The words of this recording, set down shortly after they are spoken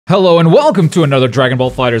Hello and welcome to another Dragon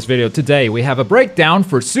Ball FighterZ video. Today we have a breakdown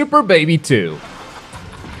for Super Baby 2.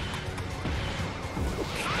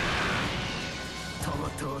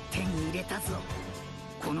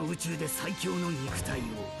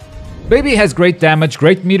 Baby has great damage,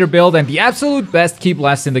 great meter build, and the absolute best ki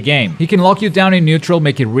blast in the game. He can lock you down in neutral,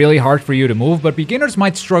 make it really hard for you to move, but beginners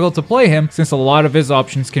might struggle to play him since a lot of his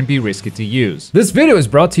options can be risky to use. This video is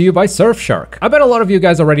brought to you by Surfshark. I bet a lot of you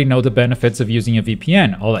guys already know the benefits of using a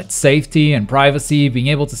VPN. All that safety and privacy, being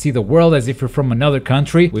able to see the world as if you're from another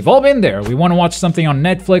country. We've all been there. We want to watch something on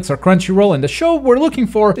Netflix or Crunchyroll and the show we're looking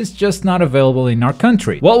for is just not available in our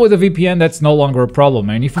country. Well, with a VPN, that's no longer a problem,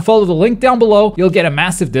 and if you follow the link down below, you'll get a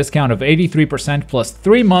massive discount of 83% plus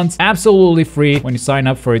 3 months absolutely free when you sign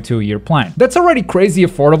up for a 2-year plan. That's already crazy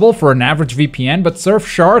affordable for an average VPN, but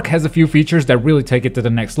Surfshark has a few features that really take it to the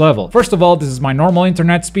next level. First of all, this is my normal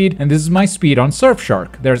internet speed, and this is my speed on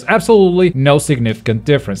Surfshark. There's absolutely no significant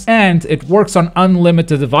difference. And it works on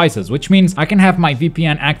unlimited devices, which means I can have my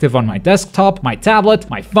VPN active on my desktop, my tablet,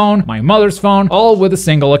 my phone, my mother's phone, all with a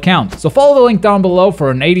single account. So follow the link down below for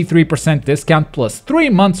an 83% discount plus 3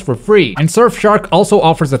 months for free. And Surfshark also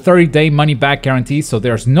offers a 30-day money back guarantee, so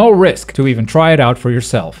there's no risk to even try it out for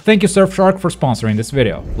yourself. Thank you Surfshark for sponsoring this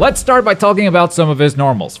video. Let's start by talking about some of his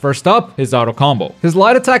normals. First up, his auto combo. His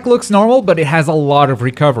light attack looks normal, but it has a lot of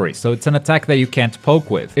recovery, so it's an attack that you can't poke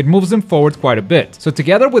with. It moves him forward quite a bit. So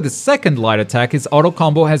together with his second light attack, his auto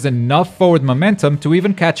combo has enough forward momentum to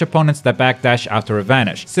even catch opponents that backdash after a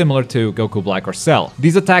vanish, similar to Goku Black or Cell.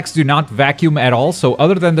 These attacks do not vacuum at all, so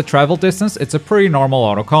other than the travel distance, it's a pretty normal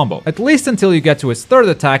auto combo. At least until you get to his third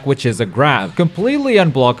attack, which is a grab. Completely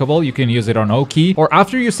unblockable, you can use it on O-Key, or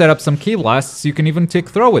after you set up some ki blasts, you can even tick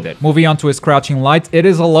throw with it. Moving on to his crouching light, it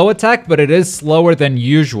is a low attack, but it is slower than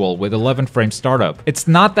usual with 11 frame startup. It's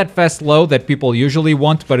not that fast low that people usually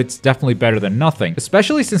want, but it's definitely better than nothing,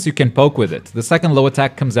 especially since you can poke with it. The second low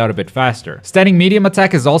attack comes out a bit faster. Standing medium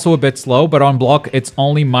attack is also a bit slow, but on block it's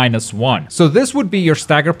only -1. So this would be your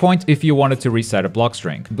stagger point if you wanted to reset a block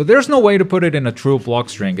string. But there's no way to put it in a true block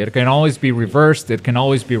string. It can always be reversed, it can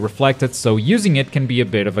always be reflected, so using it can be a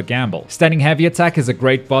bit of a gamble. Standing heavy attack is a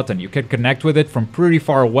great button. You can connect with it from pretty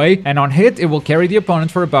far away, and on hit it will carry the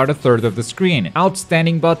opponent for about a third of the screen.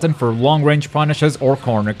 Outstanding button for long range punishes or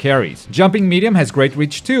corner carries. Jumping medium has great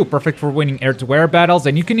reach too, perfect for winning air-to-air battles,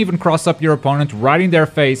 and you can even cross up your opponent right in their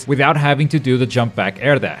face without having to do the jump back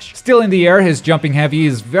air dash. Still in the air, his jumping heavy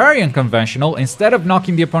is very unconventional. Instead of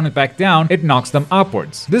knocking the opponent back down, it knocks them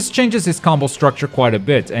upwards. This changes his combo structure quite a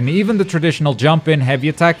bit, and even the traditional jump in heavy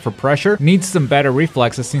attack for pressure needs some better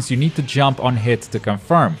reflexes since you need to jump on hit to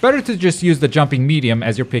confirm. Better to just use the jumping medium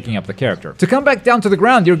as you're picking up the character. To come back down to the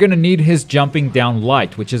ground, you're gonna need his jumping down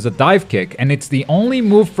light, which is a dive kick, and it's the only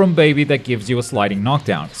move from Baby that gives you a sliding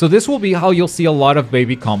knockdown. So this will be how you'll see a lot of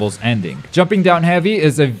Baby combos ending. Jumping down heavy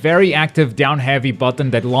is a very active down heavy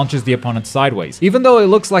button that launches the opponent sideways. Even though it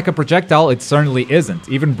looks like a projectile, it certainly isn't.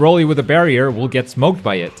 Even Broly with a barrier will get smoked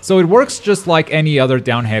by it. So it works just like any other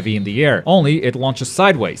down heavy in the air, only it launches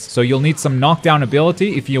sideways. So you'll need some knockdown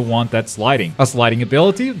ability if you want that sliding. A sliding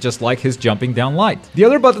ability, just like his jumping down light. The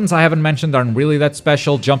other buttons I haven't mentioned aren't really that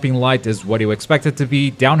special. Jumping light is what you expect it to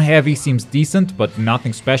be. Down heavy seems decent, but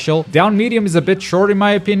nothing special. Down medium is a bit short in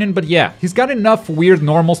my opinion, but yeah, he's got enough weird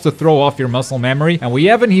normals to throw off your muscle memory, and we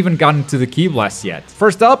haven't even gotten to the ki blast yet.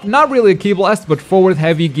 First up, not really a ki blast, but forward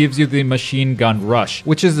heavy gives you the machine gun rush,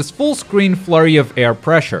 which is this full screen flurry of air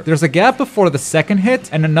pressure. There's a gap before the second hit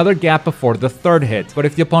and another gap before the third hit, but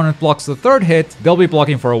if the opponent blocks the third hit, they'll be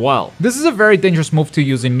blocking for a while. This is a very dangerous move to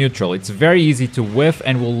use in neutral. It's very easy to whiff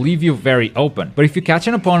and will leave you very open. But if you catch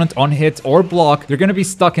an opponent on hit or block, they're gonna be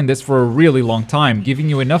stuck in this for a really long time, giving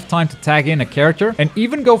you enough time to tag in a character and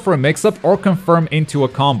even go for a mix-up or confirm into a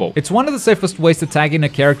combo. It's one of the safest ways to tag in a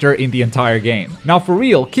character in the entire game. Now for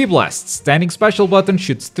real, ki blasts. Standing special button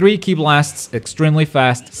shoots 3 ki blasts extremely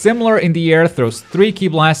fast. Similar in the air, throws 3 ki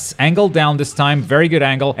blasts, angle down this time, very good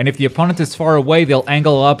angle, and if the opponent is far away, they'll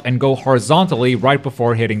angle up and go horizontally right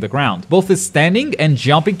before hitting the ground. Both his standing and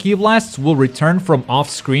jumping ki blasts will return from off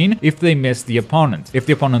screen if they miss the opponent. If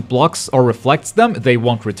the opponent blocks or reflects them, they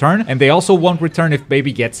won't return, and they also won't return if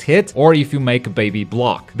Baby gets hit or if you make Baby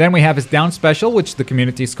block. Then we have his down special, which the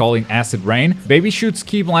community is calling Acid Rain. Baby shoots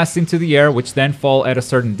ki blasts into the air, which then fall at a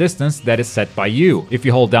certain distance that is set by you. If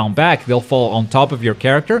you hold down back, they'll fall on top of your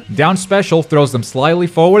character. Down special throws them slightly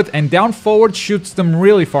forward, and down forward shoots them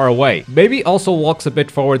really far away. Baby also walks a a bit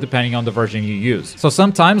forward depending on the version you use. So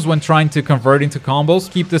sometimes when trying to convert into combos,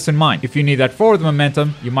 keep this in mind. If you need that forward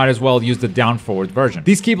momentum, you might as well use the down forward version.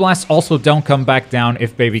 These ki blasts also don't come back down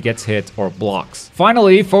if baby gets hit or blocks.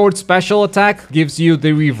 Finally, forward special attack gives you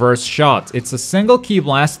the reverse shot. It's a single ki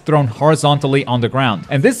blast thrown horizontally on the ground.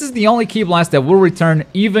 And this is the only ki blast that will return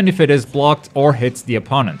even if it is blocked or hits the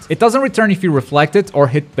opponent. It doesn't return if you reflect it or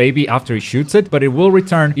hit baby after he shoots it, but it will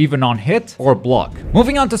return even on hit or block.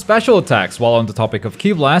 Moving on to special attacks, while on the topic of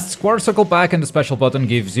ki blasts, quarter circle back and the special button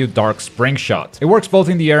gives you dark spring shot. It works both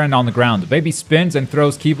in the air and on the ground. Baby spins and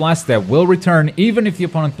throws ki blasts that will return even if the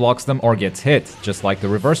opponent blocks them or gets hit, just like the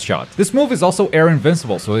reverse shot. This move is also air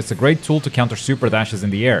invincible, so it's a great tool to counter super dashes in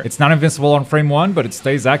the air. It's not invincible on frame 1, but it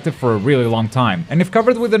stays active for a really long time. And if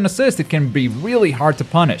covered with an assist, it can be really hard to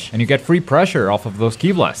punish, and you get free pressure off of those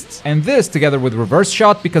ki blasts. And this, together with reverse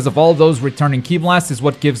shot, because of all those returning ki blasts, is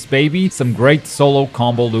what gives baby some great solo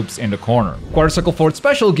combo loops in the corner. Quarter circle forward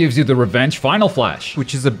special gives you the revenge final flash,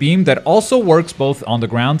 which is a beam that also works both on the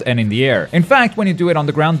ground and in the air. In fact, when you do it on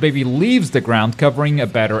the ground, baby leaves the ground, covering a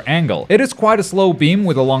better angle. It is quite a slow beam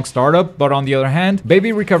with a long startup, but on the other hand,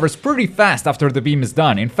 baby recovers pretty fast after the beam is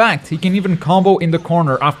done. In fact, he can even combo in the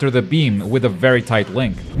corner after the beam with a very tight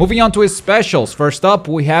link. Moving on to his specials, first up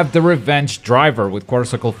we have the revenge driver with quarter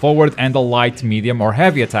circle forward and the light, medium or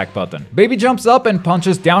heavy attack button. Baby jumps up and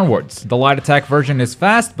punches downwards. The light attack version is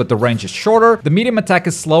fast, but the range is shorter. The medium attack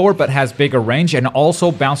is slower but has bigger range and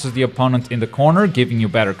also bounces the opponent in the corner, giving you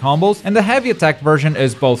better combos. And the heavy attack version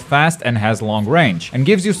is both fast and has long range, and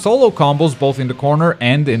gives you solo combos both in the corner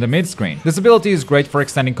and in the mid screen. This ability is great for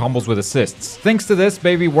extending combos with assists. Thanks to this,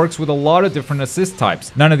 baby works with a lot of different assist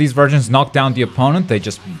types. None of these versions knock down the opponent, they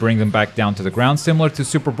just bring them back down to the ground, similar to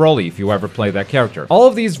Super Broly if you ever play that character. All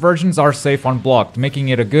of these versions are safe on blocked, making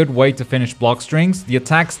it a good way to finish block strings. The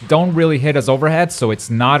attacks don't really hit as overhead, so it's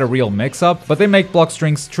not a real mix-up, but they make block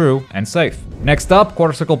strings true and safe. Next up,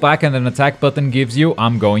 quarter circle back and an attack button gives you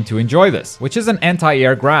I'm going to enjoy this, which is an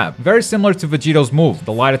anti-air grab. Very similar to Vegito's move.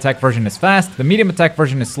 The light attack version is fast, the medium attack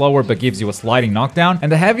version is slower but gives you a sliding knockdown,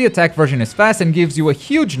 and the heavy attack version is fast and gives you a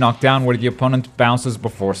huge knockdown where the opponent bounces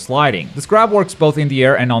before sliding. This grab works both in the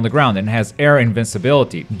air and on the ground and has air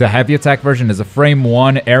invincibility. The heavy attack version is a frame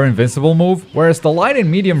 1 air invincible move, whereas the light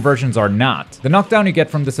and medium versions are not. The knockdown you get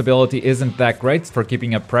from this ability isn't that great for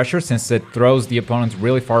keeping up pressure since it throws the opponent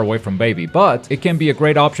really far away from baby, but it can be a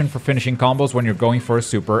great option for finishing combos when you're going for a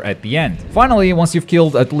super at the end. Finally, once you've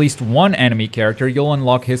killed at least one enemy character, you'll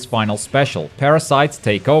unlock his final special, Parasite's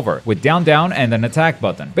Takeover, with down down and an attack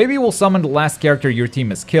button. Baby will summon the last character your team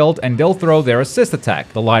has killed and they'll throw their assist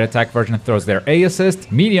attack. The light attack version throws their A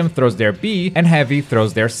assist, medium throws their B, and heavy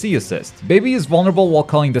throws their C assist. Baby is vulnerable while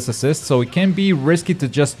calling this assist, so it can be risky to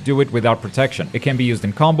just do it without protection. It can be used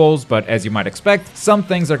in combos, but as you might expect, some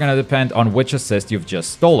things are gonna depend on which assist you've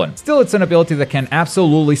just stolen. Still, it's an ability that can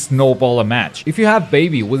absolutely snowball a match. If you have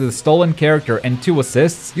Baby with a stolen character and 2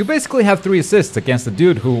 assists, you basically have 3 assists against a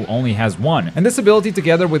dude who only has 1. And this ability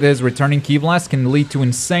together with his returning ki blast can lead to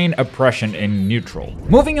insane oppression in neutral.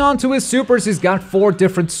 Moving on to his supers, he's got 4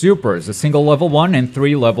 different supers, a single level 1 and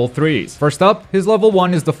 3 level 3s. First up, his level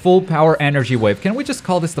 1 is the full power energy wave. Can we just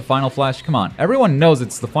call this the final flash? Come on, everyone knows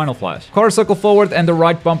it's the final flash. Quarter circle forward and the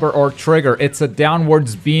right bumper or trigger. It's a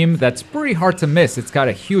downwards beam that's pretty hard to miss. It's got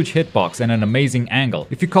a huge hitbox and an amazing angle.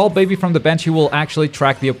 If you call Baby from the bench, he will actually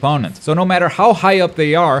track the opponent. So no matter how high up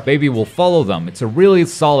they are, Baby will follow them. It's a really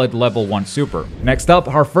solid level 1 super. Next up,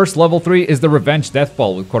 our first level 3 is the Revenge Death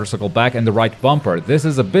Ball with quarter circle back and the right bumper. This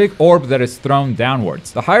is a big orb that is thrown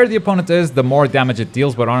downwards. The higher the opponent is, the more damage it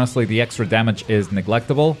deals, but honestly the extra damage is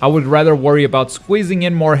neglectable. I would rather worry about squeezing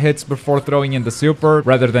in more hits before throwing in the super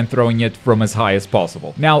rather than throwing it from as high as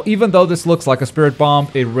possible. Now, even though this looks like a spirit bomb,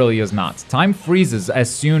 it really is not. Time freezes as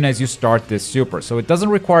soon as you start this super, so it doesn't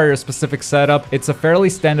require a specific setup. It's a fairly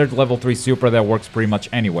standard level 3 super that works pretty much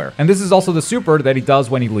anywhere. And this is also the super that he does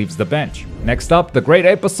when he leaves the bench. Next up, the Great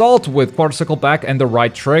Ape Assault with quarter circle back and the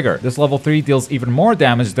right trigger. This level 3 deals even more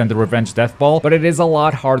damage than the Revenge Death Ball, but it is a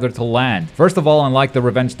lot harder to land. First of all, unlike the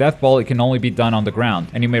Revenge Death Ball, it can only be done on the ground.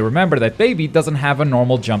 And you may remember that Baby doesn't have a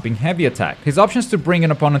normal jumping heavy attack. His options to bring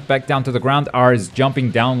an opponent back down to the ground are his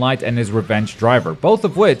jumping down light and his Revenge Driver, both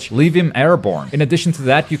of which leave him airborne. In addition to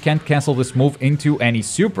that, you can't cancel this move into any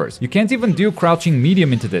supers. You can't even do crouching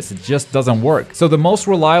medium into this, it just doesn't work. So the most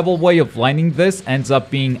reliable way of landing this ends up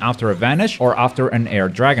being after a vanish or after an air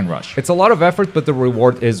dragon rush. It's a lot of effort, but the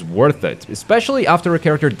reward is worth it, especially after a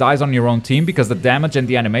character dies on your own team, because the damage and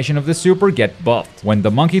the animation of the super get buffed. When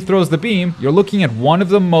the monkey throws the beam, you're looking at one of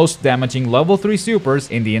the most damaging level 3 supers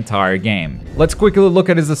in the entire game. Let's quickly look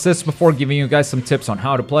at his assists before giving you guys some tips on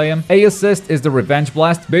how to play him. A assist is the Revenge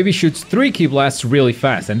Blast. Baby shoots shoots 3 Ki blasts really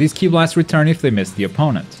fast, and these Ki blasts return if they miss the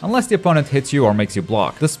opponent, unless the opponent hits you or makes you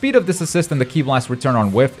block. The speed of this assist and the Ki blast return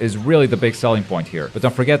on whiff is really the big selling point here, but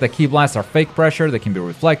don't forget that Ki blasts are fake pressure, they can be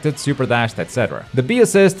reflected, super dashed, etc. The B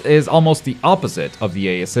assist is almost the opposite of the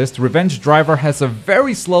A assist. Revenge Driver has a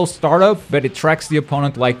very slow startup, but it tracks the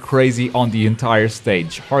opponent like crazy on the entire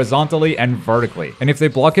stage, horizontally and vertically. And if they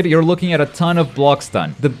block it, you're looking at a ton of block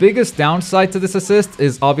stun. The biggest downside to this assist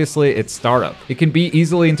is obviously its startup. It can be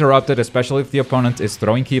easily interrupted, especially if the opponent is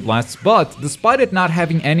throwing Ki blasts, but despite it not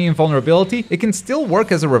having any invulnerability, it can still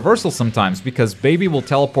work as a reversal sometimes because Baby will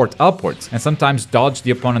teleport upwards and sometimes dodge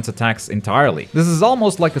the opponent's attacks entirely. This is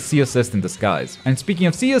almost like a C assist in disguise. And speaking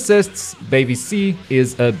of C assists, Baby C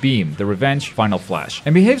is a beam, the Revenge Final Flash,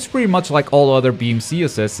 and behaves pretty much like all other beam C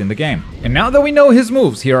assists in the game. And now that we know his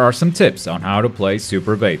moves, here are some tips on how to play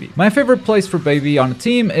Super Baby. My favorite place for Baby on a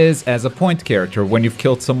team is as a point character when you've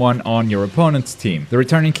killed someone on your opponent's team. The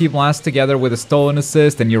returning Ki blast together with a stolen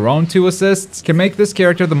assist and your own 2 assists can make this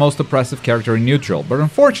character the most oppressive character in neutral, but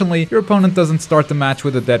unfortunately, your opponent doesn't start the match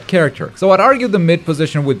with a dead character. So I'd argue the mid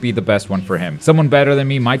position would be the best one for him. Someone better than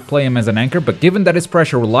me might play him as an anchor, but given that his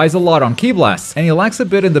pressure relies a lot on Ki blasts and he lacks a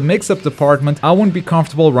bit in the mix-up department, I wouldn't be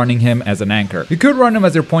comfortable running him as an anchor. You could run him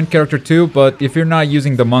as your point character too, but if you're not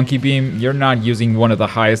using the monkey beam, you're not using one of the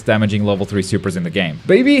highest damaging level 3 supers in the game.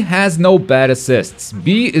 Baby has no bad assists.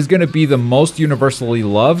 B is gonna be the most universally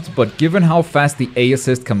loved, but given how fast the A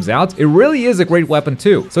assist comes out, it really is a great weapon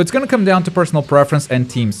too. So it's gonna come down to personal preference and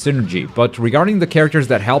team synergy, but regarding the characters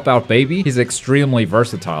that help out Baby, he's extremely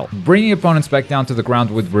versatile. Bringing opponents back down to the ground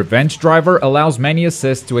with Revenge Driver allows many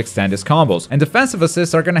assists to extend his combos, and defensive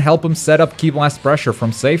assists are gonna help him set up Ki blast pressure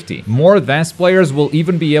from safety. More advanced players will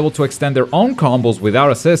even be able to extend their own combos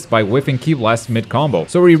without assists by whiffing Ki blasts mid-combo,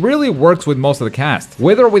 so he really works with most of the cast.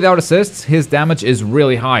 With or without assists, his damage is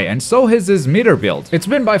really high, and so is his meter build. It's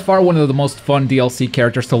been by far one of the most fun DLC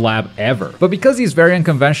characters to lab ever, but because he's very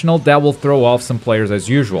unconventional, that will throw off some players as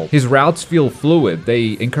usual. His routes feel fluid,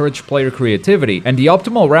 they encourage player creativity, and the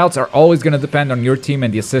optimal routes are always going to depend on your team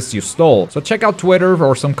and the assists you stole, so check out Twitter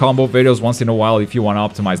or some combo videos once in a while if you want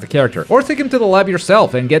to optimize the character. Or take him to the lab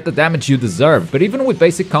yourself and get the damage you deserve, but even with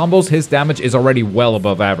basic combos, his damage is already well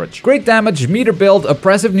above average. Great damage, meter build,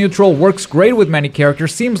 oppressive neutral, works great with many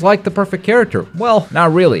characters, seems like the perfect character. Well,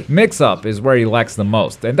 not really. Mix-up is where he lacks the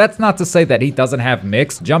most, and that's not to say that he doesn't have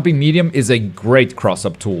mix. Jumping medium is a great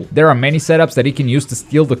cross-up tool. There are many setups that he can use to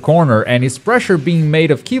steal the corner, and his pressure being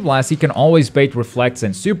made of Ki blasts, he can always bait reflects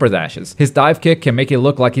and super dashes. His dive kick can make it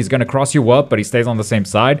look like he's gonna cross you up, but he stays on the same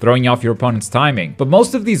side, throwing off your opponent's timing. But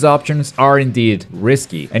most of these options are indeed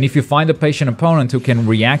risky, and if you find a patient opponent who can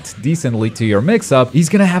react decently to your mix-up, he's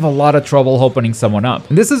gonna have a lot of trouble opening someone up.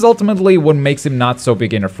 And this is ultimately what makes him not so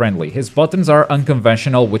beginner-friendly. His buttons are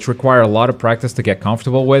unconventional, which require a lot of practice to get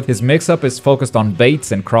comfortable with. His mix-up is focused on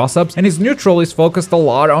baits and cross-ups, and his neutral is focused a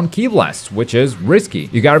lot on Ki blasts, which is risky.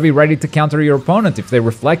 You gotta be ready to counter your opponent if they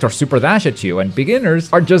reflect or super dash at you, and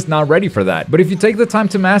beginners are just not ready for that. But if you take the time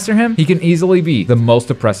to master him, he can easily be the most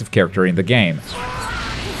oppressive character in the game.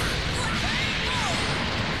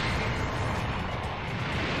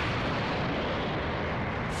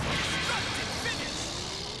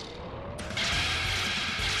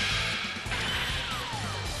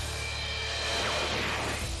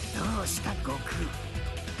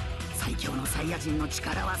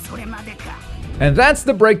 And that's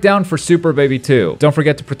the breakdown for Super Baby 2. Don't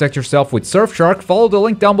forget to protect yourself with Surfshark. Follow the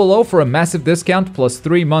link down below for a massive discount plus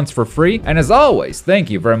 3 months for free. And as always, thank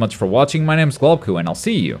you very much for watching. My name is Globku, and I'll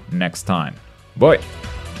see you next time. Bye.